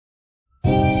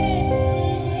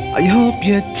I hope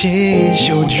you chase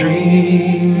your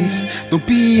dreams. Don't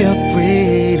be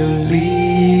afraid to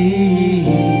leave.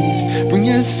 Bring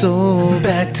your soul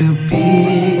back to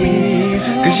peace.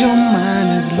 Cause your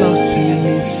mind is lost and you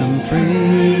need some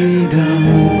freedom.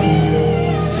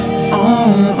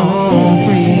 Oh,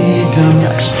 freedom,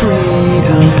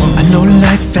 freedom. I know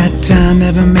life at times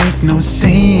never make no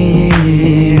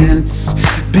sense.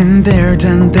 Been there,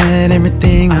 done that,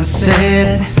 everything I've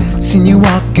said. Seen you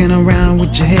walking around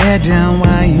with your head down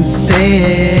while you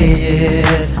say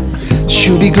it.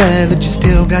 Should be glad that you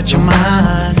still got your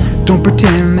mind. Don't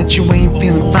pretend that you ain't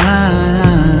feeling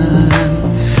fine.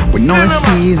 When all I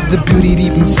see is the beauty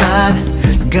deep inside,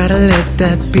 you gotta let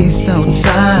that beast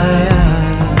outside.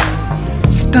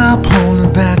 Stop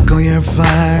holding back all your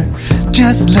fire.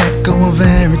 Just let go of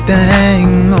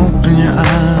everything. Open your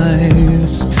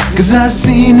eyes. Cause I've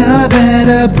seen a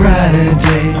better, brighter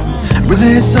day, where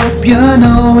there's hope you're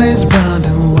always bound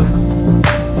to work.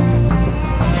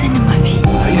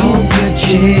 I hope you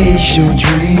chase your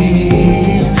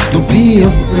dreams. Don't be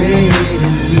afraid to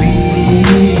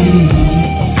leave.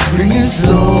 Bring your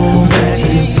soul back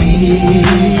to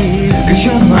peace. Cause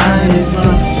your mind is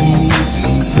lost and needs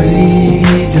some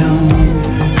freedom.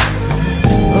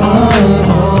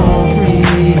 Oh,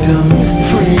 freedom,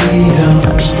 freedom.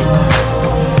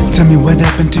 Tell me what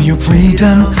happened to your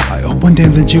freedom. I hope one day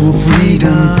that you will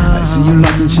freedom. I see you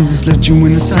locked and she just left you in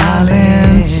the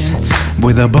silence,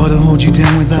 without ball to hold you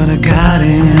down, without a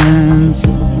guidance.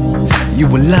 You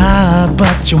alive,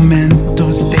 but your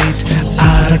mental state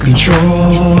out of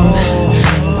control.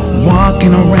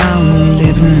 Walking around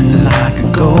living like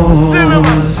a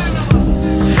ghost.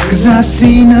 Cause I've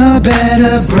seen a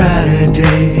better, brighter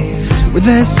day, where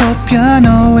there's hope you're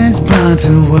always bound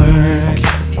to work.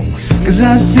 Cause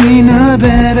I've seen a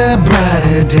better,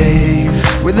 brighter day,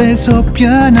 where there's hope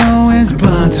you're always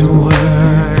bound to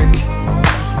work.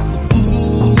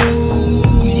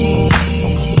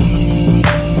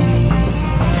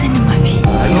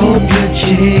 I hope you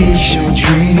chase your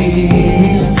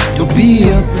dreams.